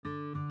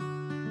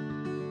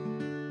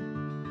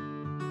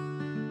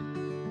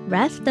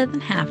Rest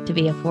doesn't have to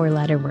be a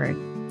four-letter word.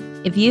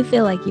 If you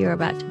feel like you're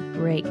about to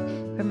break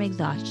from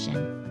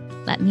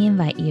exhaustion, let me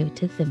invite you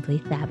to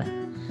Simply Sabbath,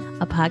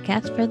 a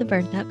podcast for the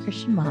burnt-out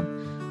Christian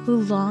mom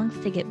who longs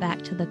to get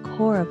back to the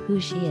core of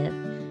who she is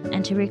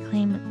and to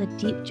reclaim the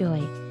deep joy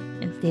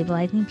and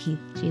stabilizing peace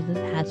Jesus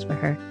has for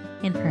her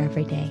in her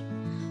everyday,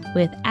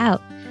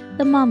 without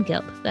the mom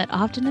guilt that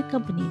often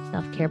accompanies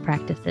self-care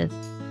practices.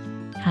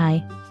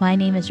 Hi, my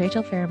name is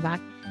Rachel Fehrenbach,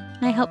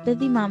 and I help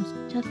busy moms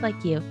just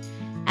like you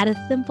add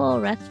a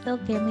simple, rest-filled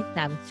family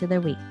Sabbath to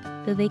their week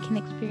so they can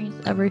experience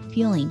a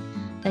refueling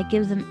that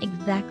gives them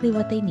exactly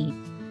what they need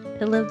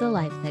to live the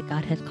life that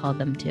God has called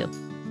them to.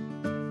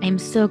 I'm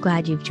so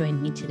glad you've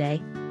joined me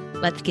today.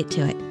 Let's get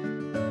to it.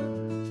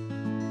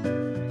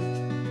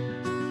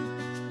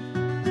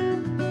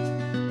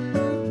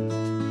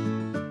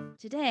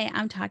 Today,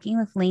 I'm talking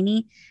with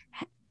Lanie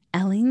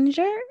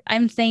Ehlinger.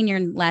 I'm saying your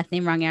last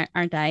name wrong,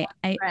 aren't I?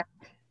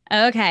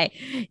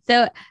 Okay.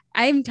 So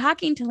I'm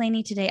talking to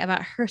Lanie today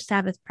about her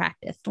Sabbath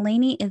practice.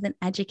 Lanie is an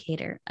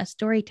educator, a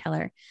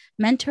storyteller,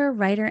 mentor,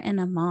 writer, and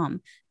a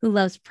mom who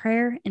loves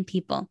prayer and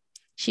people.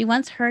 She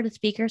once heard a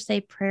speaker say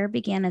prayer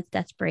began as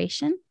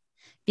desperation,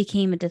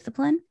 became a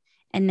discipline,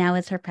 and now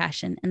is her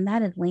passion. And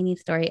that is Lanie's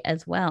story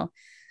as well.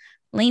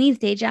 Lanie's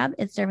day job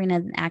is serving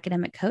as an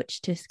academic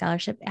coach to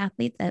scholarship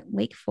athletes at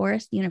Wake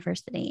Forest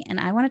University. And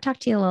I want to talk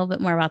to you a little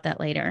bit more about that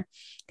later,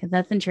 because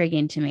that's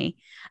intriguing to me.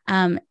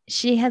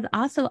 She has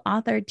also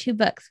authored 2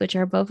 books, which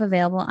are both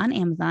available on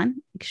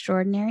Amazon: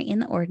 Extraordinary in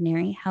the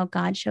Ordinary, How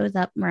God Shows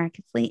Up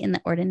Miraculously in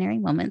the Ordinary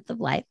Moments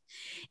of Life,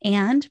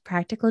 and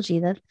Practical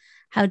Jesus,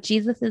 How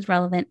Jesus is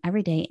Relevant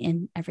Every Day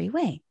in Every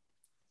Way.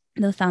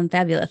 Those sound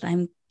fabulous.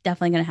 I'm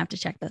definitely going to have to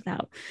check those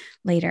out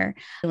later.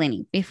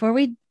 Lanie, before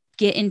we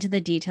get into the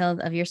details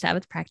of your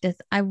Sabbath practice,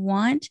 I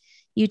want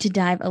you to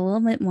dive a little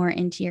bit more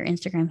into your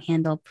Instagram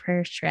handle,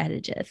 Prayer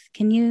Strategist.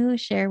 Can you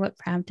share what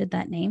prompted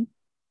that name?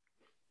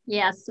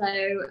 Yeah, so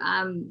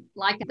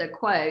like the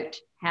quote,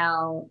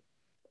 how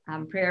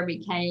prayer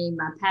became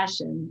my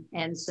passion.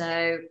 And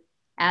so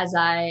as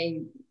I've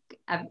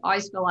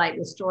always feel like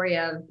the story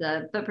of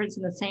the footprints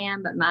in the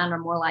sand, but mine are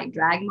more like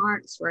drag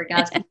marks where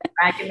God's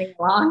dragging me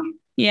along.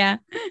 Yeah.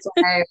 So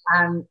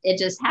it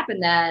just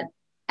happened that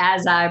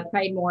as I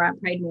prayed more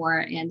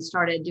and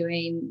started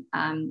doing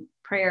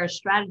prayer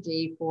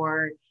strategy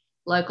for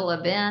local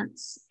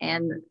events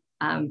and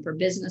for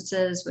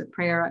businesses with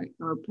prayer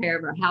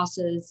over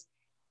houses.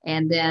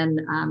 And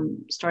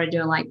then started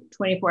doing like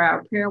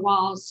 24-hour prayer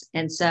walls.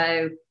 And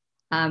so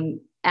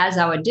as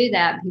I would do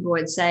that, people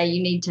would say,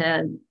 you need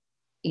to,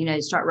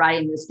 start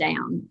writing this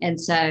down. And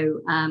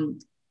so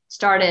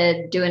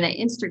started doing an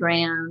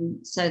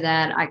Instagram so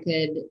that I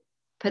could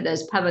put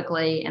those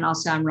publicly. And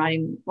also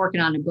I'm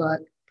working on a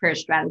book, Prayer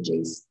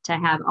Strategies, to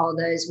have all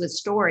those with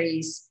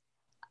stories,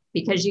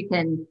 because you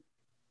can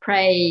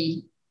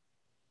pray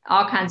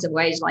all kinds of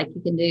ways. Like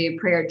you can do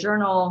prayer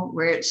journal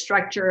where it's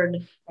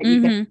structured.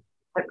 You can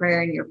put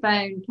prayer in your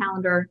phone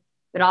calendar,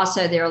 but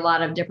also there are a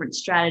lot of different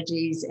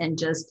strategies. And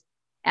just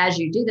as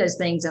you do those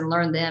things and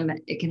learn them,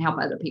 it can help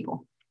other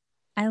people.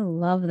 I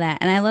love that.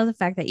 And I love the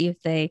fact that you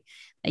say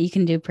that you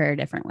can do prayer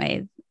different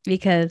ways,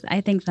 because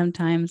I think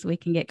sometimes we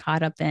can get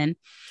caught up in,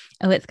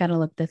 oh, it's got to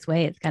look this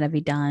way. It's got to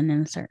be done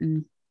in a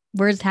certain,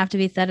 words have to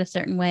be said a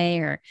certain way,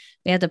 or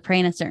we have to pray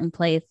in a certain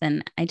place.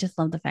 And I just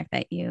love the fact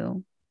that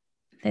you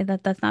say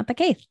that that's not the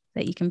case,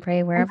 that you can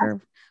pray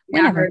wherever,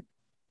 whenever.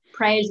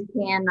 Pray as you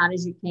can, not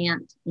as you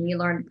can't. And you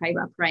learn to pray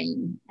by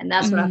praying. And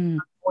that's what I found.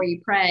 The more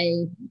you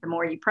pray, the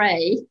more you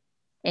pray.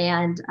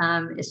 And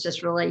it's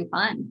just really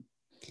fun.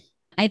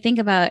 I think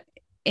about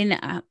in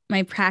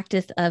my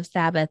practice of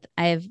Sabbath,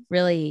 I've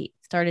really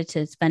started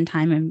to spend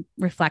time in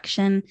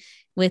reflection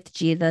with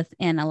Jesus.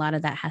 And a lot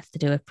of that has to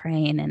do with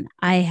praying. And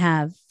I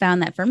have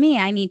found that for me,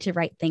 I need to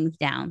write things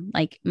down.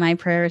 Like my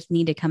prayers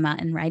need to come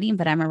out in writing,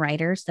 but I'm a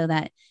writer. So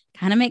that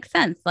kind of makes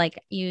sense. Like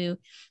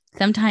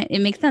sometimes it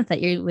makes sense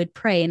that you would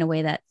pray in a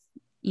way that,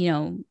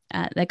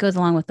 that goes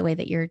along with the way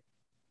that your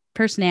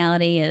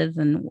personality is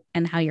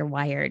and how you're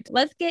wired.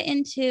 Let's get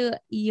into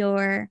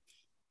your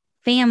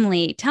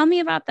family. Tell me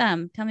about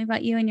them. Tell me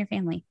about you and your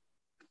family.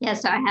 Yeah,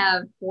 so I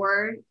have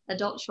 4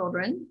 adult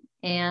children,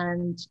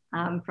 and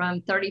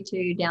from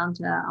 32 down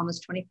to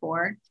almost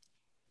 24.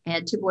 I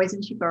had 2 boys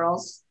and 2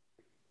 girls.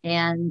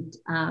 And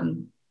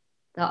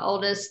the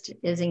oldest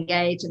is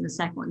engaged and the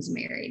second one's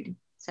married.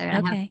 So I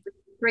have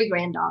 3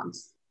 grand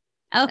dogs.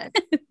 Oh,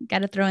 so. Got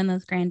to throw in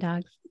those grand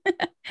dogs.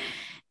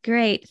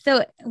 Great.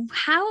 So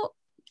how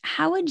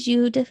would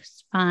you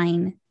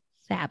define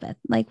Sabbath?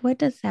 Like, what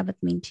does Sabbath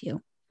mean to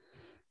you?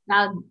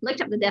 I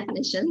looked up the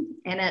definition,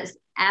 and it's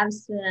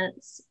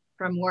abstinence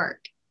from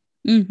work.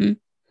 Mm-hmm.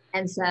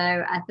 And so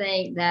I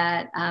think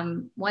that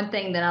one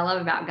thing that I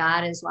love about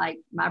God is like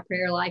my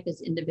prayer life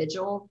is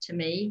individual to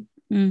me.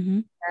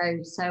 Mm-hmm.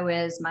 So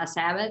is my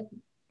Sabbath.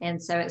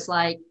 And so it's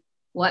like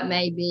what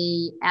may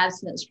be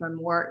abstinence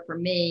from work for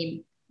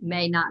me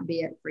may not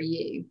be it for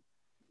you.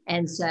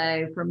 And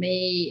so for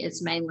me,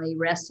 it's mainly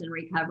rest and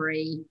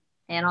recovery,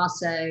 and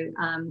also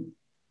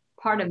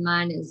part of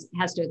mine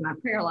has to do with my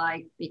prayer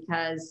life,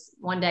 because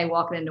one day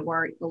walking into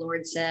work, the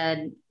Lord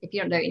said, if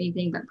you don't do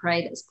anything but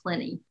pray, that's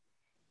plenty.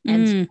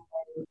 And so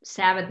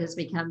Sabbath has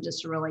become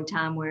just a really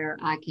time where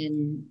I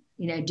can,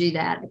 do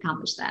that,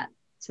 accomplish that.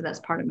 So that's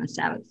part of my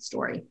Sabbath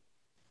story.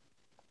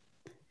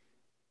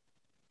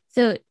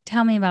 So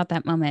tell me about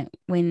that moment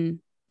when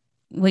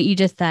what you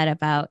just said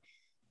about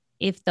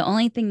if the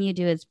only thing you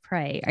do is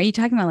pray. Are you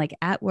talking about like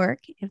at work?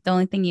 If the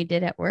only thing you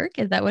did at work,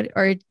 is that what,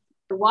 or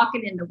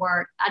walking into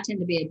work, I tend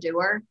to be a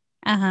doer.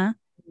 Uh-huh.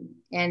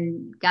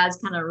 And God's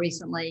kind of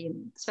recently,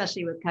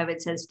 especially with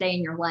COVID, says stay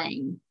in your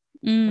lane.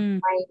 The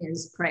lane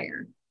is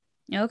prayer.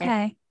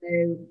 Okay.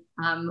 And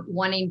so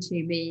wanting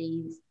to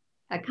be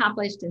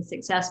accomplished and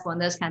successful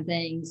and those kind of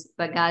things,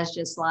 but God's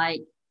just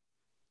like,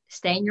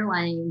 stay in your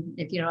lane.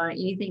 If you don't do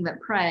anything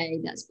but pray,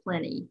 that's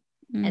plenty.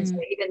 And so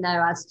even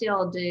though I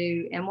still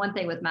do, and one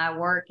thing with my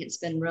work, it's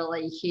been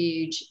really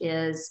huge,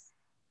 is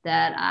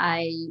that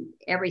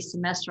every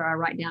semester I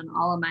write down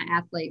all of my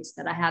athletes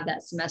that I have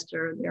that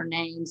semester, their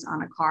names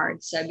on a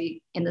card. So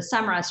in the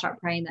summer, I start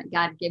praying that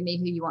God, give me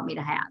who you want me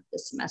to have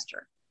this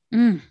semester.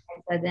 And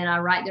so then I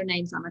write their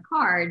names on a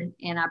card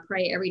and I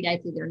pray every day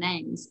through their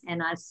names.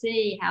 And I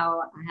see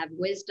how I have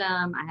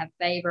wisdom, I have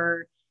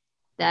favor,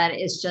 that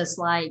it's just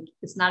like,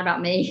 it's not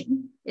about me.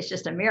 It's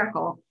just a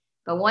miracle.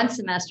 But one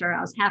semester,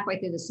 I was halfway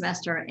through the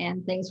semester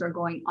and things were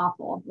going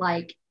awful.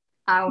 Like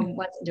I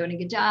wasn't doing a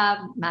good job.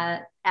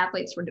 My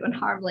athletes were doing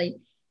horribly.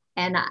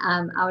 And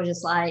I was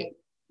just like,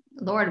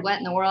 Lord, what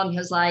in the world? And he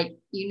was like,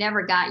 you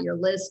never got your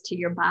list to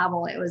your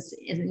Bible. It was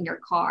in your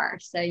car.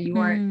 So you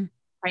weren't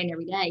praying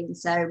every day. And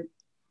so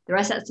the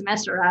rest of that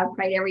semester, I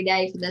prayed every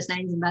day for those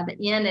names. And by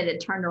the end, it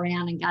had turned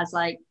around and God's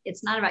like,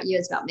 it's not about you,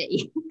 it's about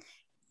me.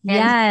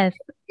 Yes.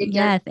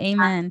 Yes.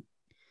 Amen.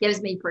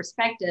 Gives me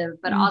perspective,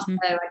 but also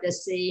I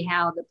just see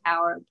how the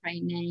power of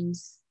praying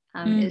names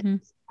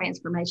is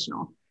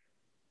transformational.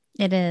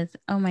 It is.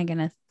 Oh my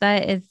goodness.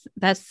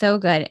 That's so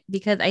good,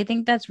 because I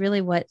think that's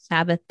really what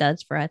Sabbath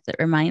does for us. It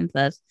reminds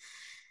us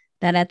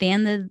that at the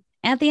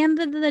end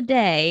of the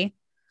day,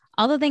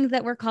 all the things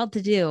that we're called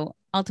to do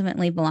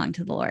ultimately belong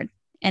to the Lord.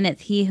 And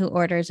it's He who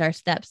orders our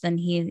steps, and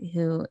He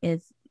who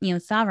is,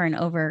 sovereign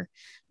over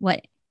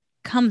what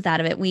comes out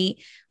of it.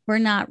 We're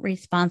not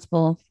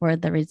responsible for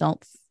the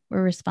results.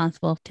 We're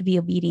responsible to be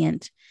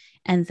obedient.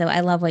 And so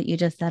I love what you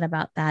just said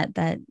about that.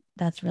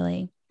 That's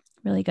really,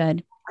 really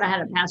good. I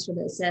had a pastor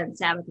that said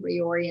Sabbath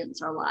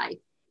reorients our life.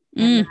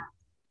 And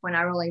when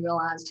I really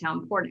realized how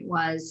important it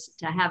was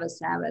to have a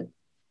Sabbath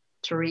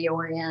to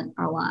reorient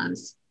our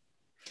lives.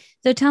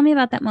 So tell me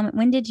about that moment.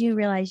 When did you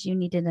realize you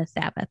needed a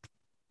Sabbath?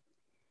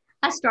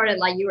 I started,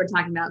 like you were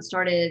talking about,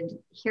 started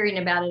hearing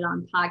about it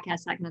on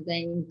podcasts, that kind of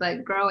thing.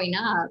 But growing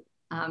up,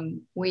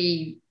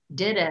 we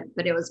did it,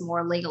 but it was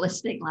more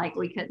legalistic. Like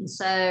we couldn't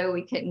sew,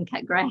 we couldn't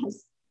cut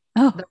grass.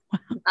 Oh, but,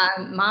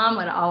 mom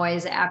would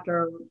always,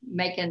 after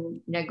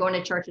making, going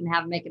to church and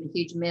making a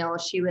huge meal,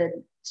 she would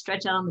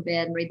stretch out on the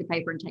bed and read the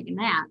paper and take a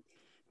nap.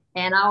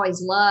 And I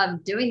always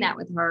loved doing that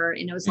with her.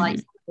 And it was like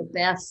the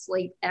best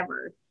sleep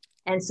ever.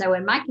 And so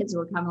when my kids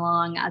were coming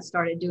along, I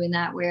started doing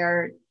that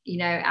where,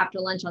 after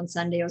lunch on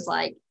Sunday, it was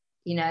like,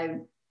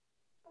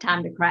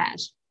 time to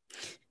crash.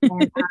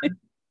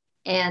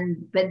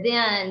 But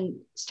then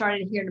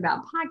started hearing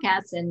about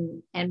podcasts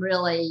and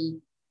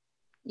really,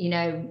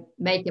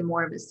 making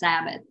more of a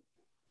Sabbath.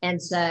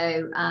 And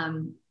so,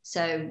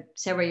 so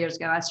several years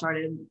ago, I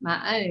started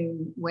my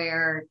own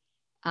where,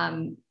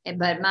 but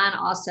mine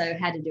also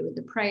had to do with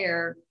the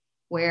prayer,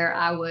 where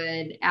I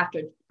would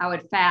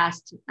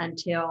fast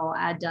until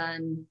I'd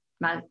done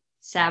my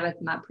Sabbath,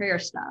 my prayer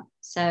stuff.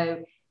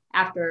 So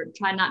after,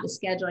 try not to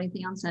schedule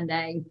anything on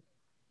Sunday.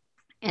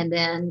 And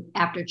then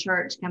after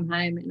church, come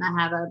home and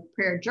I have a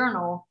prayer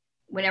journal.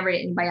 Whenever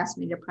anybody asks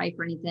me to pray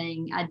for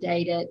anything, I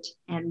date it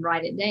and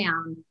write it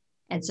down.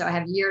 And so I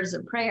have years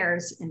of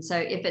prayers. And so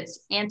if it's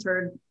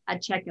answered, I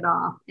check it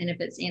off. And if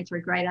it's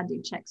answered, great, I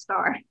do check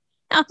star.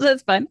 Oh,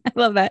 that's fun. I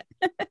love that.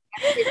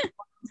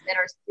 That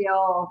are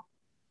still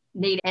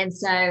needed. And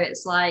so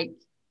it's like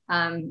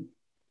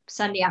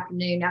Sunday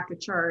afternoon after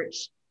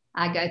church,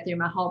 I go through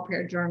my whole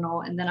prayer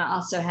journal. And then I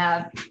also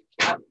have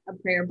a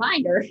prayer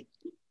binder.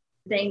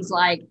 Things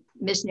like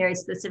missionary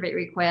specific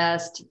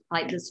requests,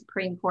 like the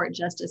Supreme Court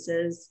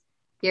justices.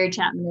 Gary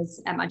Chapman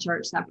is at my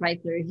church, so I pray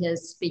through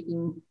his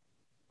speaking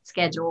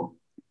schedule.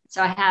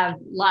 So I have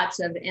lots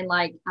of, and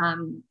like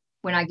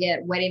when I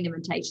get wedding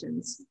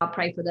invitations, I'll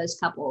pray for those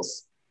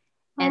couples.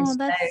 And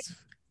so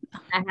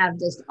I have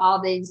just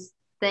all these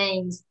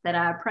things that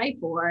I pray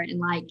for, and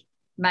like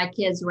my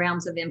kids'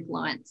 realms of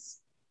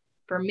influence.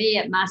 For me,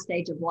 at my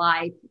stage of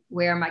life,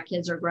 where my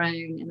kids are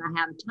grown and I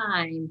have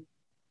time,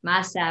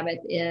 my Sabbath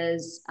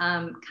is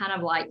kind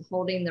of like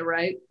holding the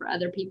rope for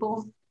other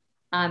people.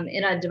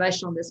 In a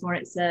devotional this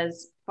morning, it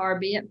says, "Far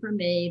be it from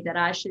me that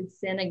I should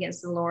sin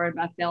against the Lord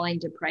by failing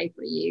to pray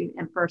for you,"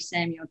 in 1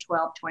 Samuel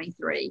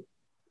 12:23.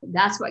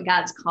 That's what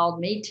God's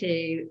called me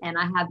to. And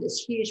I have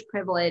this huge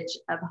privilege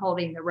of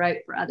holding the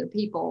rope for other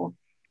people.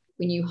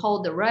 When you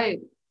hold the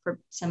rope for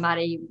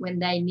somebody when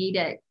they need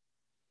it,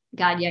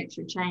 God yanks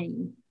your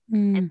chain.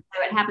 And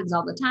so it happens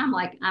all the time.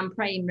 Like I'm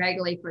praying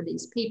regularly for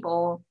these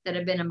people that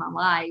have been in my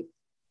life,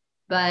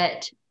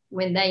 but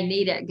when they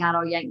need it, God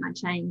will yank my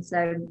chain.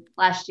 So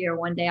last year,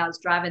 one day I was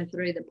driving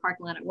through the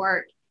parking lot at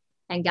work,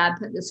 and God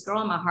put this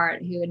girl in my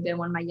heart who had been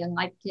one of my young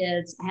life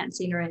kids. I hadn't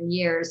seen her in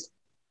years.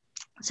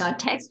 So I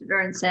texted her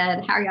and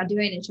said, "How are y'all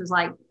doing?" And she was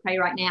like, "Pray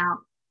right now.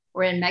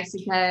 We're in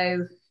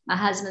Mexico. My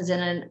husband's in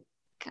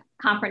a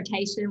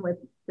confrontation with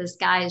this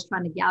guy who's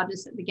trying to gouge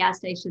us at the gas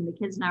station. The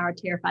kids and I are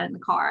terrified in the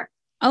car."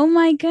 Oh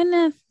my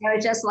goodness. It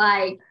was just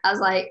like, I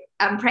was like,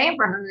 I'm praying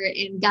for her,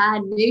 and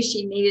God knew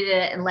she needed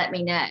it and let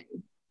me know.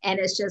 And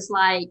it's just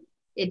like,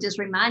 it just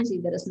reminds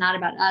you that it's not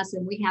about us.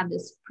 And we have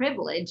this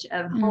privilege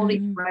of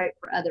holding the road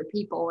for other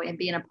people and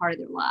being a part of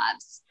their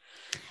lives.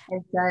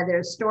 And so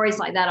there's stories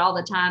like that all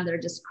the time. They're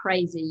just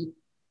crazy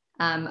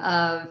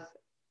of,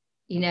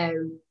 you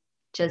know,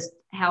 just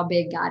how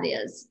big God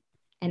is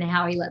and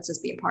how he lets us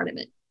be a part of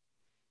it.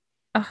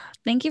 Oh,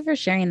 thank you for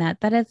sharing that.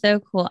 That is so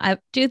cool. I have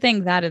two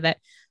things out of that.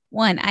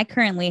 One, I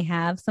currently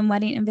have some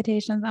wedding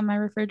invitations on my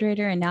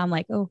refrigerator. And now I'm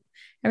like, oh,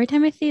 every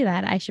time I see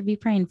that, I should be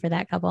praying for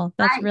that couple.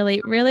 That's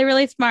really, really,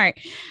 really smart.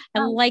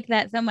 I like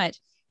that so much.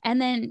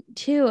 And then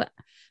two,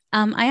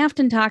 I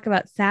often talk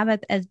about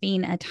Sabbath as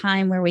being a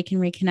time where we can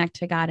reconnect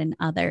to God and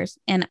others.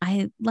 And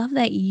I love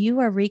that you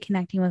are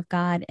reconnecting with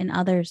God and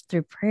others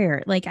through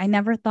prayer. Like I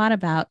never thought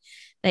about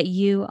that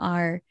you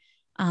are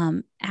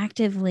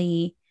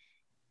actively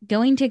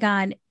going to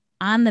God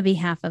on the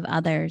behalf of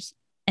others.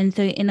 And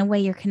so in a way,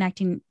 you're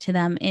connecting to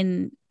them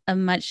in a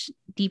much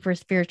deeper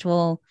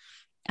spiritual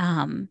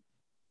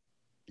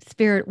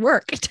spirit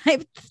work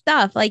type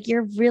stuff. Like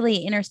you're really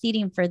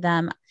interceding for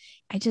them.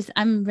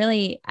 I'm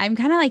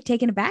kind of like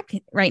taken aback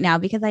right now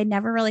because I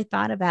never really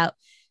thought about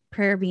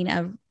prayer being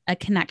a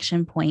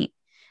connection point.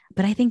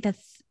 But I think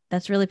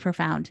that's really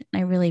profound.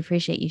 And I really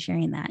appreciate you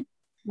sharing that.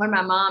 One of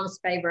my mom's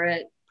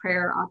favorite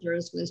prayer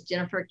authors was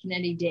Jennifer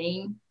Kennedy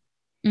Dean.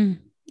 Okay.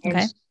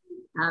 And she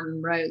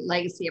wrote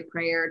Legacy of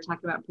Prayer,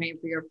 talked about praying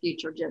for your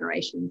future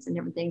generations and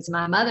everything. So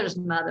my mother's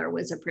mother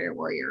was a prayer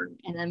warrior,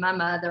 and then my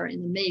mother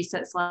and then me. So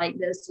it's like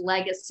this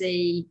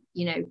legacy,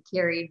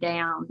 carried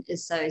down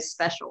is so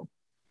special.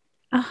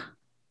 Oh,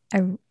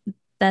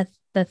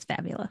 that's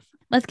fabulous.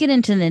 Let's get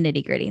into the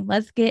nitty gritty.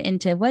 Let's get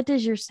into what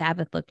does your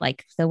Sabbath look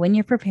like? So when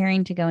you're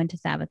preparing to go into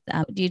Sabbath,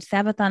 do you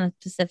Sabbath on a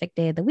specific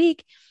day of the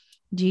week?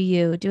 Do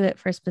you do it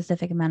for a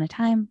specific amount of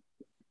time?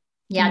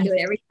 Yeah, I do it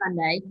every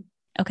Sunday.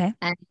 Okay.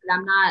 And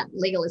I'm not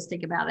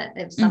legalistic about it.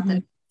 If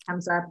something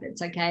comes up,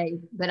 it's okay.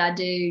 But I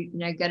do,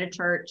 go to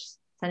church,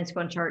 Sunday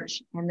school and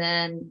church. And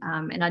then,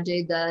 and I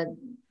do the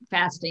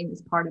fasting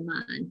as part of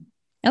mine.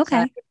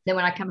 Okay. So then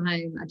when I come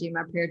home, I do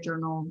my prayer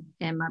journal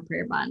and my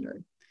prayer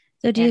binder.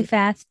 So do you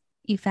fast?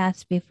 You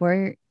fast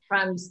before?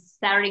 From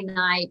Saturday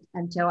night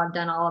until I've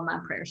done all of my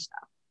prayer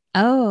stuff.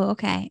 Oh,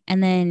 okay.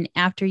 And then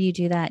after you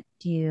do that,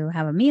 do you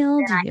have a meal?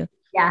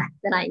 Yeah,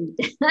 then I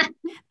eat.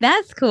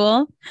 That's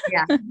cool.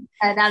 Yeah.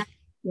 And that's,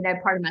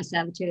 part of my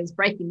Sabbath too is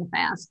breaking the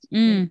fast,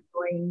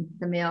 enjoying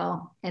the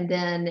meal, and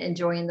then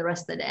enjoying the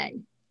rest of the day.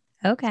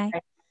 Okay.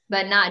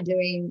 But not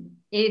doing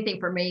anything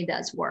for me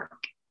that's work.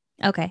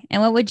 Okay.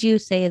 And what would you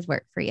say is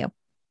work for you?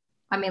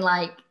 I mean,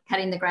 like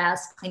cutting the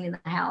grass, cleaning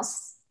the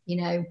house,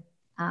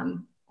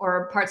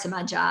 or parts of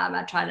my job.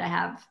 I try to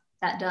have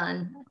that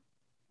done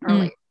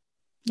early.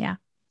 Yeah.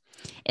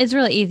 It's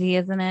really easy,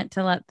 isn't it?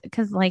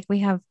 Because like we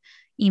have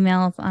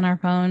emails on our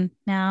phone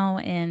now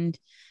and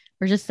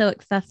we're just so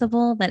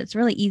accessible that it's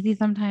really easy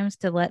sometimes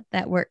to let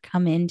that work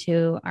come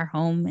into our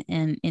home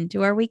and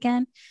into our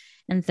weekend.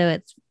 And so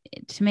it's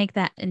to make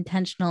that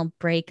intentional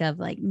break of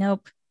like,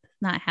 nope,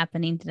 it's not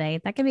happening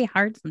today. That can be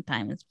hard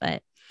sometimes,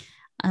 but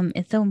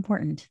it's so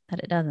important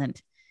that it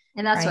doesn't.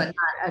 And that's what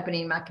not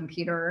opening my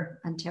computer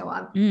until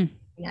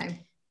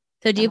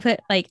So do you put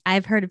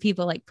I've heard of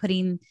people like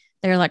putting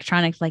their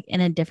electronics like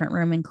in a different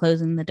room and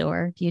closing the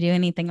door. Do you do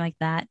anything like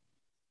that?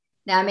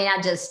 No, I mean,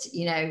 I just,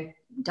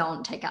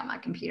 don't take out my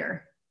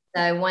computer.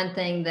 So one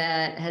thing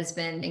that has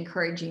been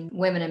encouraging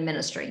women in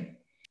ministry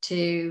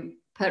to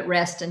put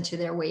rest into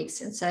their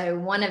weeks. And so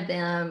one of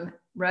them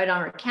wrote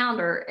on her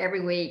calendar every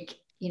week,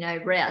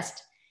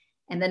 rest.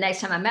 And the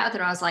next time I met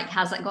with her, I was like,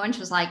 how's that going? She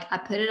was like, I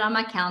put it on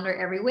my calendar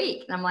every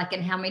week. And I'm like,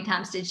 and how many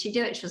times did she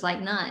do it? She was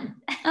like, none.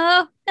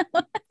 Oh.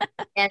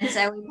 And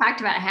so we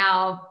talked about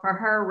how for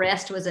her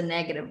rest was a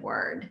negative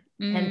word.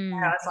 And so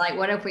I was like,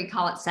 what if we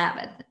call it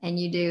Sabbath and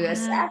you do a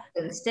Sabbath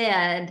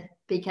instead?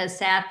 Because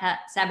Sabbath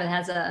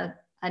has a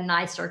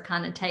nicer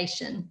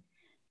connotation.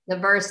 The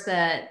verse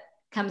that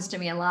comes to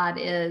me a lot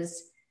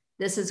is,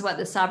 this is what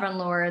the sovereign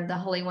Lord, the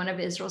Holy One of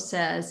Israel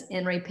says,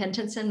 in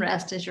repentance and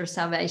rest is your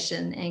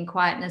salvation, and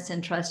quietness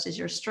and trust is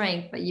your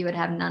strength, but you would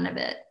have none of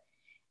it.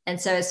 And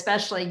so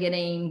especially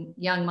getting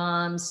young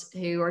moms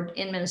who are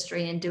in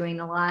ministry and doing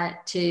a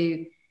lot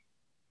to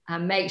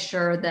make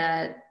sure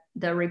that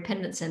the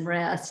repentance and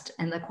rest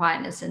and the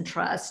quietness and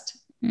trust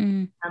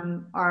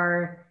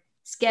are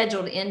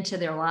scheduled into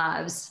their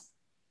lives,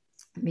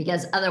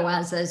 because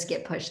otherwise those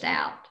get pushed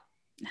out.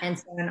 And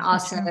so, and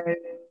also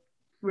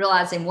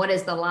realizing what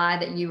is the lie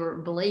that you were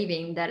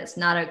believing, that it's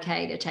not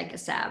okay to take a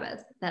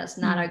Sabbath, that it's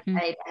not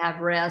okay to have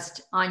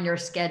rest on your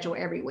schedule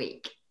every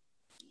week.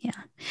 Yeah.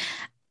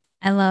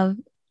 I love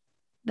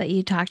that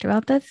you talked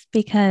about this,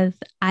 because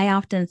I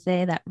often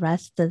say that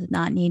rest does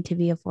not need to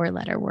be a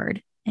 4-letter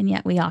word. And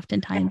yet we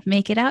oftentimes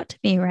make it out to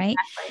be, right?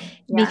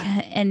 Exactly. Yeah.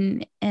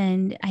 Because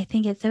and I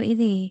think it's so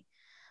easy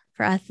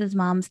for us as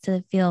moms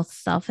to feel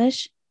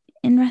selfish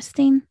in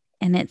resting.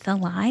 And it's a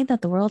lie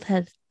that the world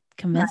has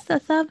convinced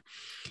us of,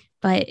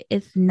 but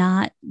it's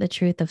not the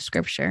truth of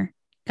scripture.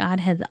 God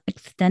has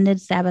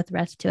extended Sabbath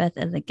rest to us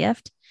as a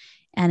gift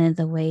and as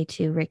a way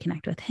to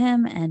reconnect with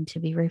him and to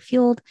be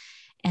refueled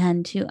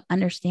and to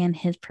understand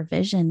his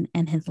provision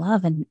and his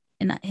love and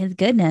his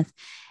goodness.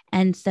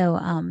 And so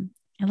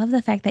I love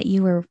the fact that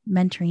you were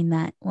mentoring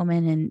that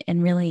woman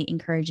and really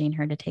encouraging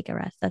her to take a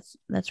rest.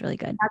 That's really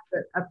good.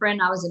 A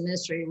friend I was in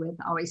ministry with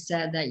always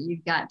said that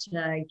you've got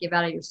to give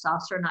out of your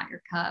saucer, not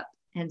your cup.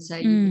 And so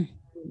you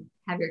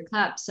have your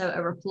cup so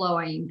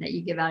overflowing that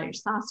you give out of your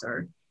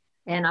saucer.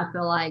 And I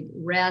feel like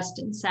rest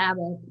and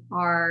Sabbath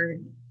are,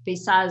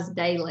 besides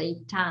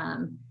daily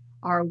time,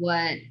 are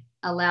what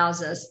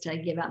allows us to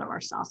give out of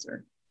our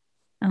saucer.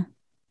 Oh,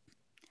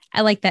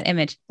 I like that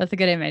image. That's a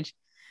good image.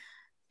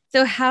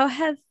 So how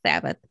has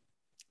Sabbath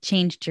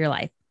changed your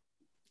life?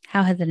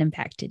 How has it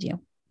impacted you?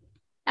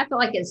 I feel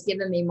like it's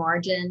given me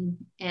margin.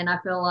 And I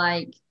feel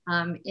like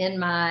in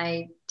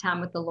my time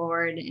with the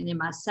Lord and in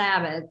my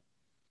Sabbath,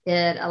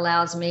 it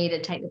allows me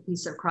to take the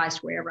peace of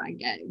Christ wherever I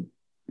go.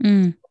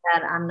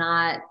 That I'm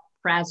not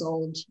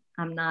frazzled,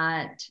 I'm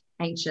not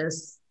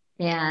anxious,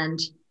 and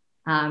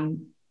I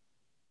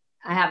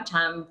have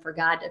time for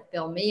God to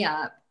fill me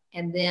up,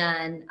 and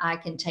then I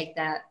can take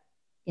that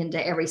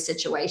into every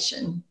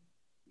situation.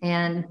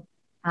 And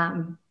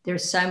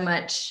there's so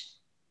much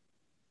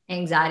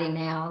anxiety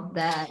now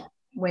that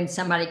when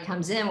somebody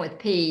comes in with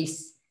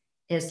peace,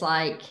 it's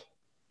like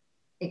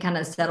it kind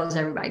of settles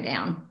everybody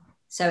down.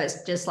 So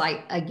it's just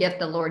like a gift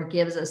the Lord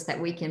gives us, that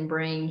we can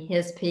bring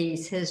his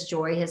peace, his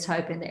joy, his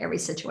hope into every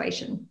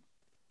situation.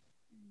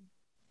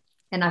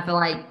 And I feel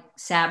like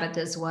Sabbath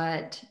is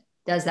what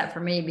does that for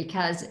me,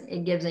 because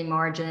it gives me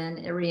margin.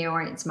 It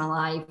reorients my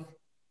life.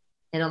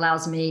 It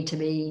allows me to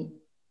be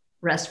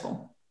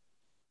restful.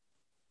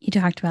 You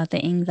talked about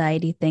the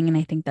anxiety thing, and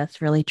I think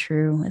that's really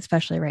true,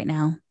 especially right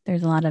now.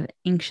 There's a lot of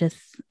anxious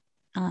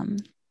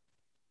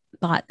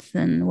thoughts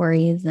and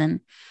worries,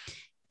 and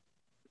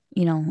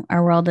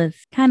our world is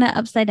kind of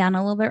upside down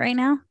a little bit right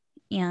now.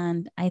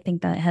 And I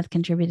think that has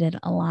contributed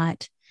a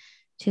lot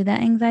to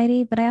that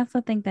anxiety. But I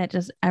also think that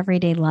just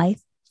everyday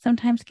life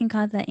sometimes can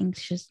cause that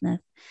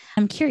anxiousness.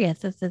 I'm curious,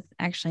 this is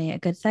actually a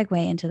good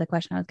segue into the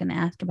question I was going to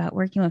ask about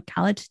working with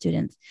college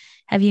students.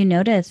 Have you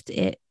noticed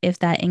if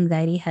that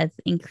anxiety has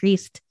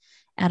increased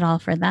at all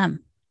for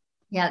them?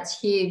 Yeah, it's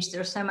huge.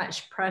 There's so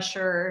much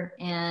pressure,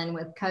 and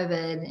with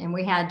COVID, and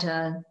we had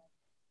to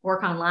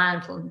work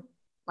online for the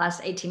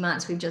last 18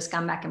 months. We've just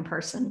gone back in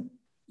person.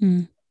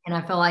 And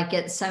I feel like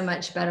it's so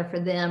much better for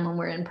them when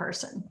we're in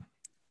person.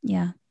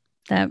 Yeah.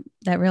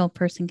 That real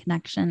person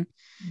connection.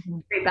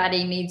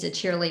 Everybody needs a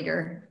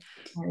cheerleader,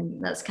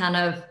 and that's kind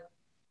of,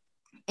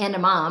 and a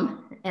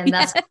mom, and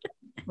that's what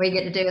we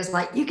get to do, is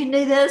like, you can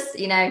do this,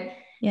 and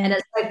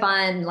it's so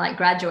fun. Like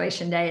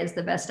graduation day is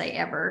the best day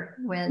ever,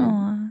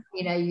 when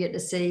you get to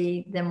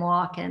see them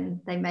walk and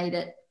they made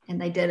it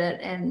and they did it.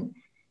 And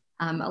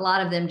a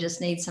lot of them just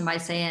need somebody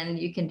saying,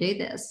 you can do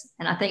this.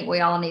 And I think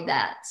we all need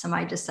that,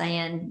 somebody just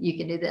saying, you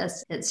can do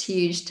this. It's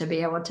huge to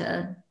be able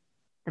to,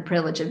 the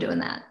privilege of doing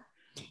that.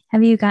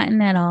 Have you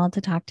gotten at all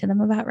to talk to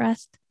them about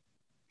rest?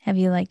 Have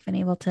you been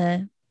able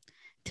to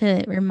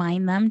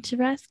remind them to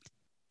rest?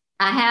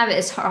 I have.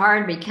 It's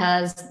hard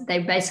because they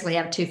basically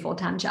have 2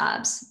 full-time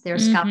jobs. They're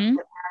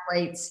scholarship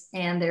athletes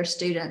and they're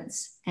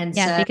students. And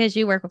so, because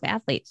you work with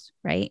athletes,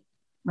 right?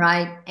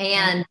 Right.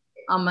 And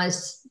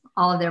almost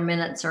all of their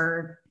minutes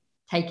are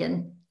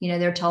taken.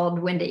 They're told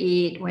when to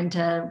eat, when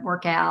to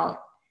work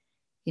out.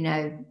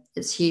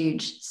 It's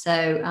huge.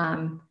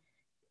 So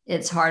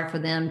it's hard for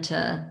them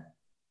to,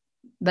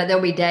 but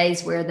there'll be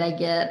days where they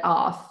get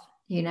off,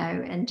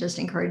 and just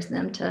encourage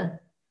them to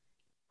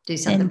do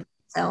something for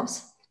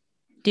themselves.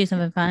 Do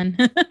something fun.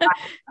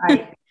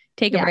 Right.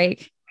 Take a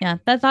break. Yeah.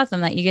 That's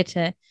awesome that you get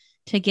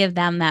to give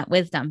them that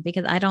wisdom,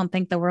 because I don't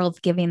think the world's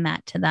giving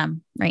that to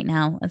them right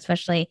now,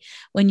 especially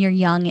when you're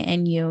young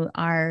and you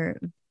are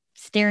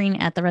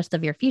staring at the rest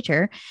of your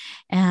future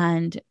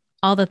and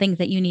all the things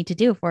that you need to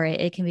do for it.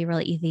 It can be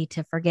really easy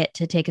to forget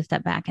to take a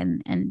step back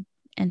and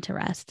to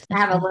rest. I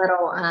have a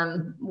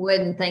little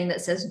wooden thing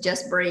that says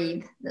 "just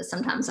breathe" that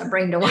sometimes I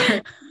bring to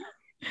work.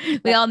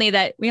 We all need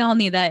that. We all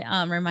need that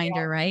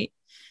reminder, right?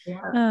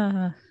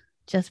 Yeah.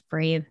 Just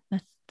breathe.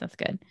 That's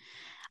good.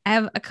 I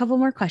have a couple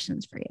more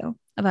questions for you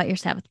about your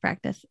Sabbath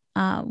practice.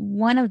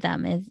 One of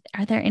them is,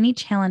 are there any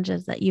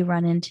challenges that you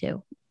run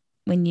into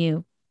when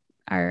you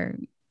are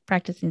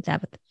practicing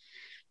Sabbath?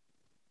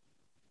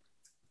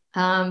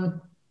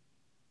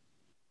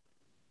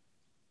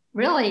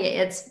 Really,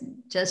 it's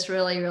just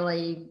really,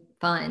 really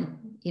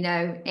fun.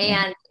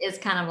 and it's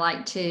kind of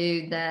like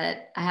too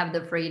that I have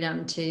the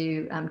freedom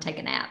to take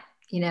a nap.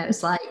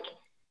 It's like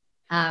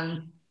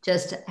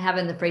just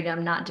having the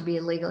freedom not to be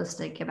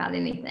legalistic about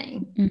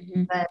anything.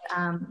 Mm-hmm. But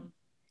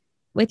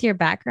with your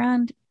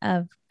background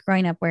of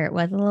growing up where it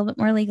was a little bit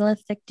more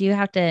legalistic, do you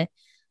have to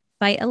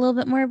fight a little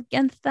bit more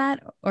against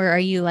that? Or are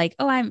you like,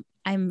 oh,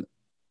 I'm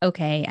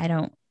okay, I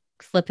don't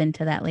slip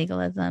into that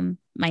legalism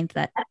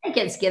mindset? I think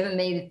it's given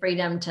me the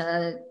freedom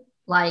to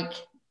like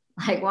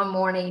one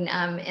morning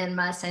in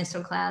my Sunday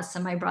school class,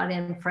 somebody brought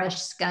in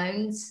fresh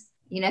scones,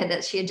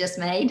 that she had just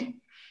made.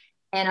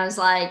 And I was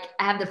like,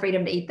 I have the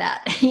freedom to eat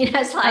that.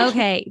 It's like,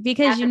 okay,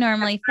 because you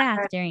normally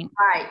fast during.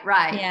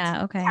 Right.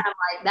 Yeah. Okay. Kind of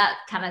like that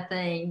kind of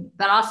thing.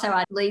 But also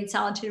I lead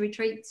solitude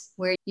retreats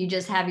where you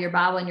just have your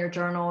Bible and your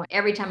journal.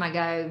 Every time I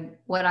go,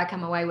 what I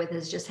come away with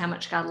is just how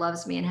much God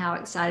loves me and how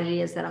excited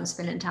he is that I'm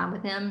spending time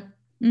with him.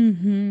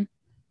 Mm-hmm.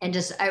 And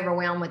just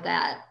overwhelmed with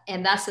that.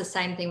 And that's the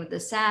same thing with the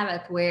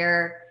Sabbath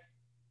where,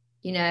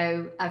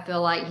 I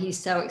feel like he's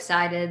so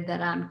excited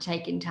that I'm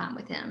taking time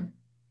with him.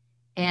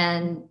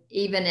 And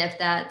even if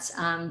that's,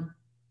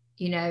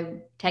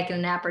 taking a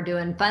nap or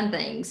doing fun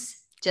things,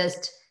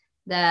 just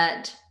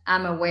that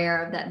I'm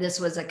aware of that this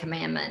was a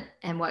commandment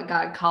and what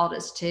God called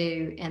us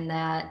to, and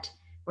that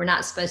we're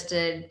not supposed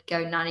to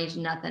go 90 to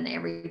nothing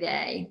every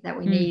day, that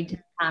we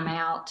need time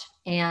out,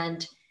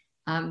 and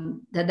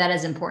that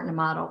is important to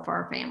model for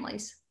our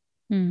families.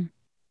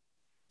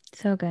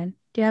 So good.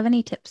 Do you have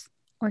any tips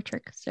or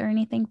tricks or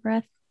anything for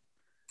us?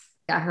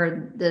 I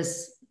heard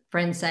this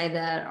friend say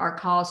that our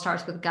call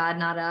starts with God,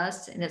 not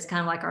us. And it's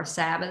kind of like our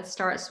Sabbath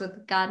starts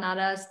with God, not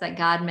us, that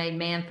God made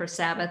man for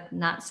Sabbath,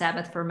 not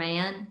Sabbath for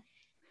man.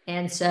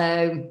 And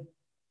so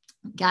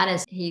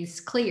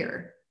he's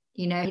clear,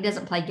 he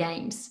doesn't play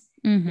games.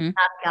 Mm-hmm. He's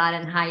not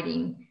God in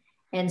hiding.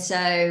 And so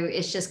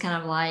it's just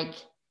kind of like,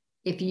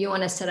 if you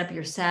want to set up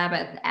your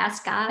Sabbath,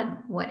 ask God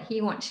what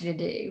he wants you to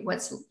do,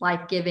 what's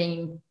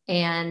life-giving,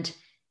 and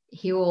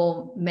he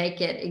will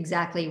make it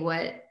exactly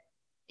what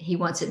he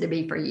wants it to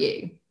be for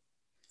you.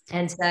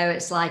 And so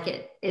it's like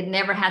it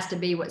never has to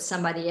be what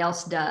somebody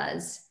else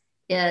does.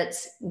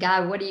 It's,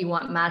 God, what do you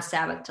want my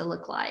Sabbath to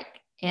look like?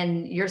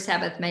 And your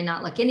Sabbath may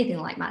not look anything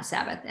like my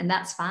Sabbath, and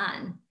that's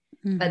fine.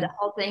 Mm-hmm. But the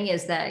whole thing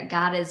is that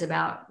God is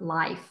about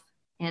life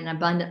and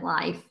abundant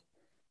life.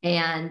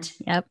 And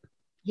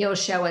he'll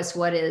show us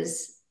what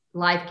is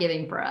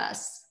life-giving for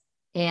us.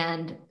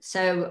 And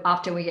so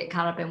often we get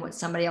caught up in what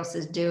somebody else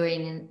is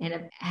doing,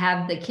 and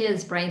have the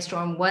kids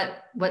brainstorm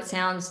what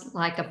sounds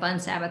like a fun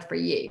Sabbath for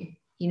you,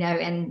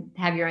 and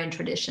have your own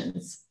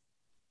traditions.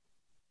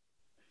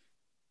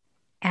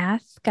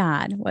 Ask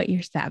God what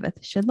your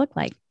Sabbath should look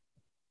like.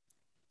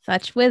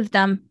 Such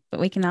wisdom, but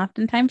we can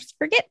oftentimes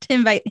forget to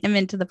invite him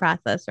into the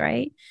process,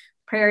 right?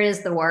 Prayer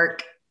is the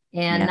work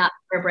and not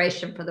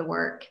preparation for the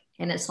work.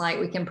 And it's like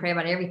we can pray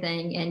about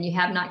everything, and you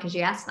have not because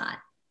you ask not.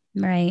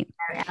 Right.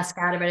 Ask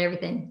God about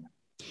everything.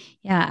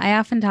 Yeah. I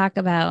often talk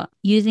about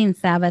using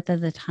Sabbath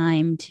as a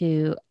time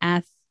to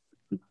ask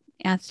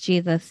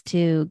Jesus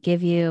to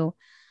give you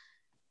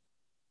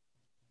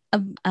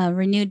a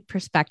renewed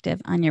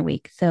perspective on your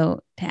week.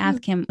 So to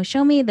ask him,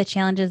 show me the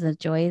challenges and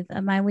joys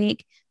of my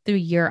week through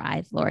your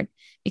eyes, Lord,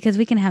 because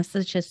we can have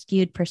such a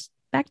skewed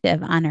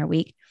perspective on our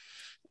week.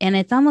 And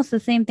it's almost the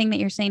same thing that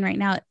you're saying right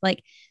now.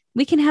 Like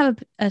we can have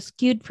a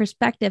skewed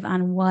perspective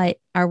on what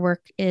our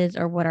work is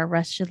or what our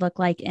rest should look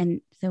like.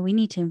 And so we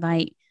need to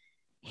invite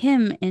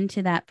him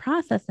into that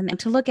process and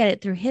to look at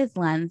it through his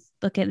lens,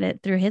 look at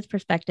it through his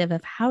perspective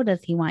of how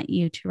does he want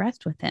you to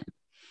rest with him?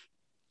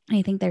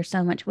 I think there's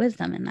so much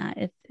wisdom in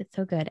that. It's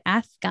so good.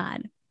 Ask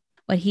God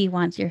what he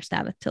wants your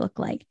Sabbath to look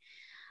like.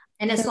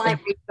 And it's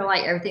like we feel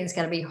like everything's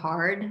got to be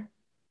hard.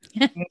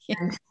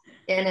 And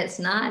it's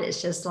not.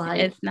 It's just like,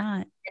 it's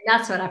not. And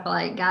that's what I feel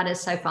like. God is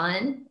so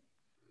fun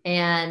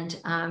and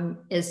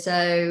is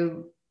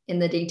so in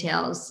the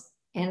details.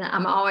 And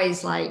I'm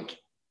always like,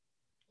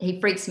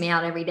 he freaks me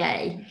out every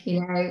day,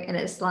 and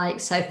it's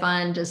like so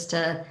fun just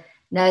to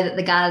know that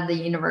the God of the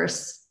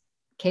universe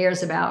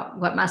cares about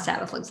what my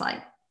Sabbath looks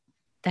like.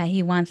 That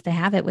he wants to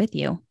have it with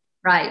you.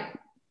 Right.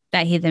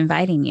 That he's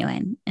inviting you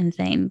in and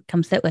saying,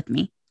 come sit with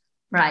me.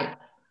 Right.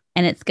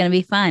 And it's going to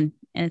be fun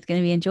and it's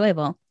going to be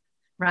enjoyable.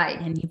 Right.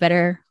 And you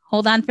better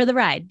hold on for the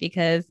ride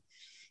because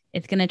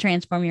it's going to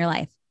transform your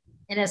life.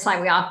 And it's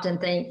like we often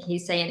think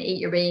he's saying,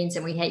 eat your beans,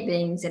 and we hate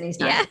beans. And he's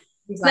not. Yeah,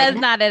 he's that's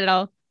like, not it at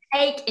all.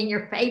 Take in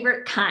your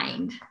favorite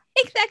kind.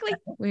 Exactly.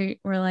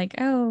 We're like,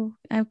 oh,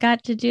 I've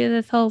got to do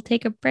this whole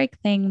take a break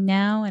thing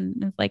now.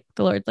 And it's like,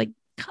 the Lord's like,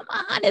 come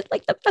on, it's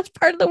like the best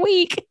part of the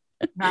week.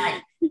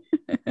 Right.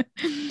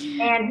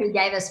 And he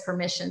gave us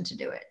permission to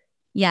do it.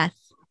 Yes.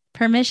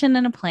 Permission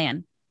and a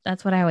plan.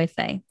 That's what I always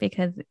say,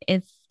 because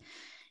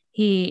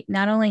he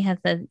not only has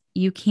said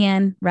you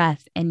can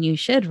rest and you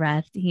should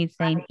rest, he's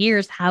saying,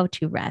 here's how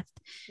to rest.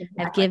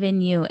 Exactly. I've given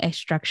you a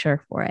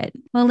structure for it.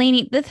 Well,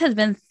 Lanie, this has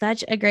been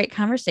such a great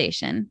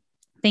conversation.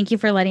 Thank you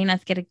for letting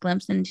us get a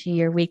glimpse into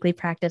your weekly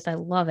practice. I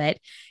love it.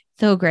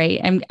 So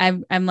great.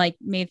 I'm like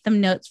made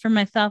some notes for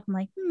myself. I'm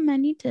like, I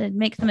need to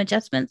make some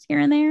adjustments here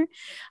and there.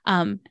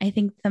 I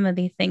think some of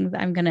these things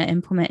I'm going to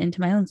implement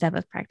into my own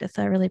Sabbath practice.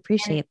 So I really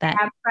appreciate that.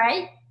 Can I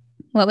pray?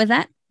 What was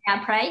that? Can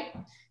I pray?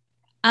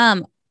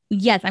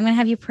 Yes, I'm going to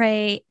have you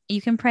pray.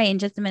 You can pray in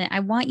just a minute.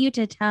 I want you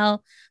to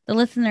tell the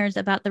listeners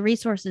about the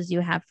resources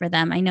you have for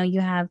them. I know you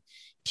have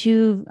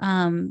 2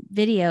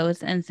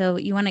 videos, and so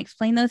you want to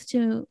explain those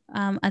to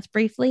us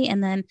briefly,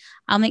 and then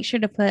I'll make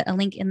sure to put a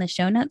link in the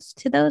show notes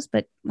to those.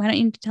 But why don't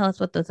you tell us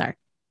what those are?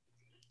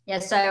 Yeah,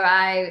 so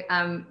I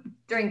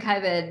during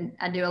COVID,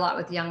 I do a lot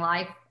with Young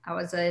Life. I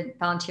was a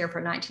volunteer for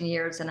 19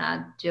 years, and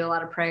I do a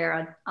lot of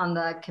prayer on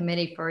the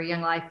committee for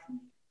Young Life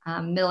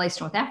Middle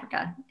East, North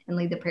Africa, and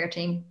lead the prayer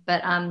team.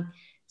 But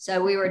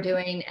so we were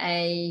doing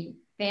a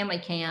family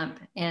camp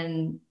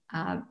and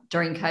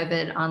during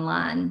COVID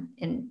online,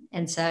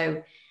 and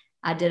so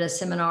I did a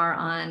seminar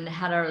on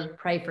how to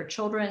pray for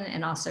children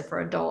and also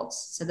for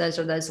adults. So those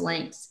are those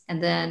links,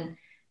 and then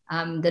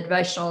the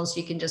devotionals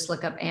you can just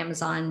look up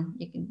Amazon.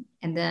 You can,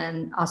 and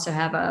then also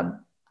have a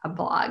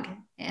blog,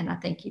 and I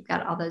think you've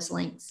got all those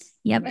links.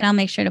 Yep, and I'll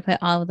make sure to put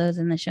all of those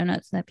in the show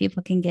notes so that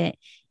people can get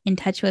in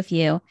touch with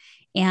you.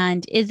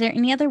 And is there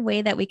any other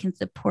way that we can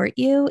support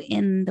you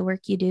in the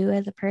work you do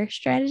as a prayer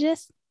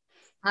strategist?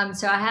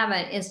 So I have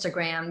an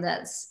Instagram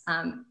that's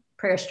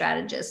prayer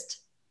strategist.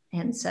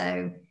 And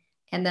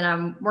then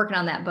I'm working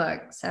on that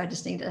book. So I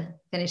just need to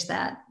finish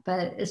that.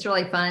 But it's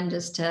really fun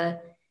just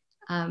to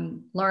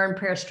learn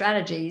prayer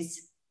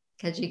strategies,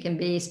 because you can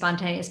be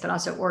spontaneous, but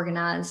also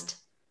organized.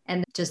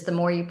 And just the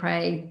more you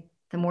pray,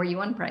 the more you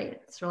want to pray.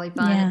 It's really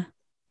fun. Yeah.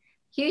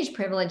 Huge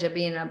privilege of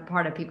being a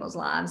part of people's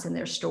lives and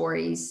their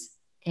stories.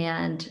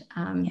 And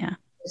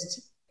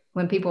just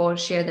when people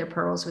share their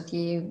pearls with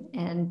you,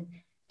 and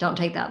don't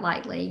take that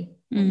lightly.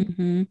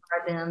 Mm-hmm.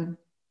 For them.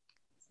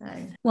 So.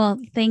 Well,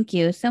 thank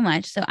you so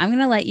much. So I'm going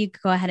to let you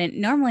go ahead, and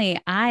normally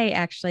I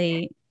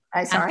actually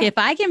ask if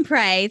I can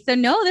pray. So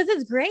no, this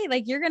is great.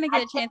 Like, you're going to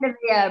get a chance to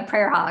be a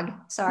prayer hog.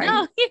 Sorry.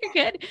 No, you're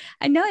good.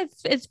 I know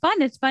it's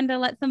fun. It's fun to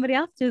let somebody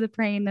else do the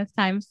praying this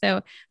time.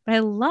 So, but I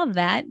love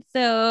that.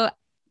 So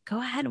go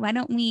ahead. Why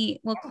don't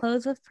we'll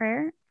close with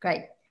prayer?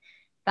 Great.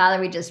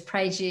 Father, we just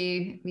praise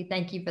you. We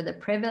thank you for the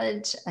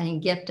privilege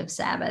and gift of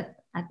Sabbath.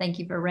 I thank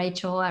you for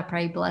Rachel. I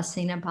pray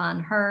blessing upon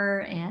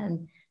her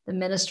and the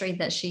ministry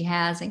that she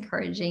has,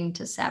 encouraging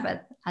to Sabbath.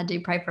 I do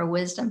pray for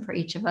wisdom for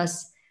each of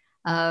us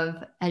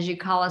as you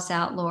call us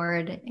out,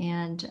 Lord,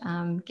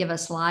 and give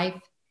us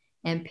life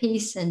and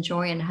peace and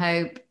joy and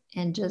hope,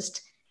 and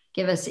just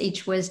give us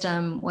each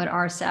wisdom what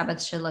our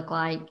Sabbath should look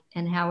like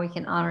and how we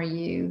can honor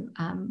you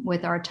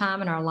with our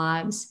time and our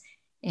lives.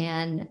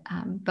 And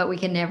but we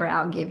can never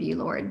outgive you,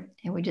 Lord.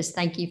 And we just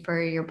thank you for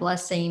your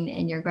blessing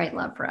and your great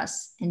love for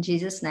us. In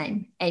Jesus'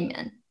 name,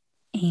 amen.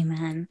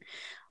 Amen.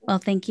 Well,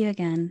 thank you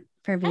again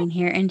for being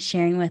here and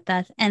sharing with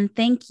us. And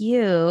thank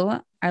you,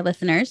 our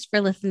listeners,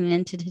 for listening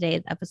into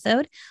today's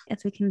episode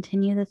as we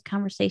continue this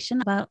conversation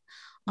about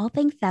all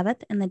things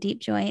Sabbath and the deep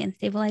joy and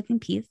stabilizing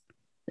peace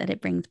that it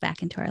brings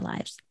back into our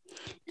lives.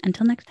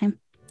 Until next time.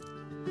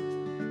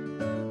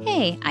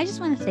 Hey, I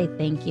just want to say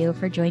thank you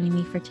for joining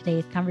me for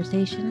today's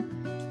conversation.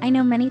 I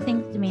know many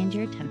things demand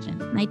your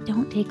attention, and I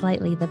don't take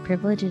lightly the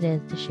privilege it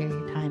is to share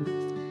your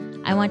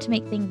time. I want to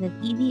make things as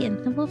easy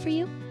and simple for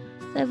you,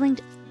 so I've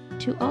linked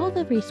to all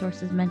the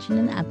resources mentioned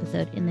in the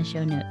episode in the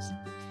show notes.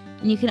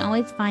 And you can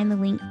always find the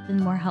links and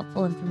more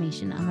helpful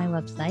information on my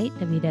website,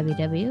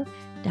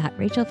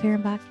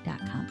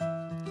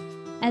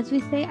 www.rachelfahrenbach.com. As we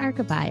say our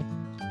goodbye,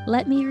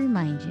 let me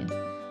remind you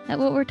that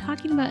what we're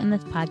talking about in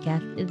this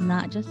podcast is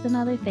not just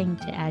another thing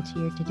to add to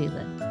your to-do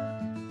list.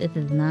 This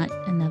is not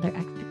another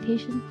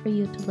expectation for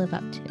you to live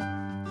up to.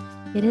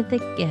 It is a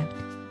gift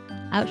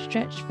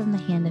outstretched from the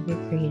hand of your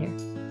Creator,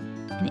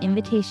 an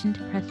invitation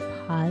to press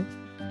pause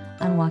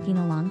on walking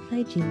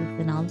alongside Jesus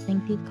in all the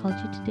things He's called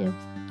you to do,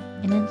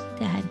 and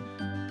instead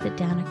sit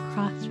down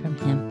across from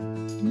Him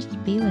and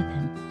just be with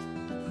Him.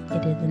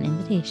 It is an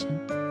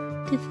invitation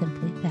to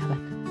simply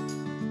Sabbath.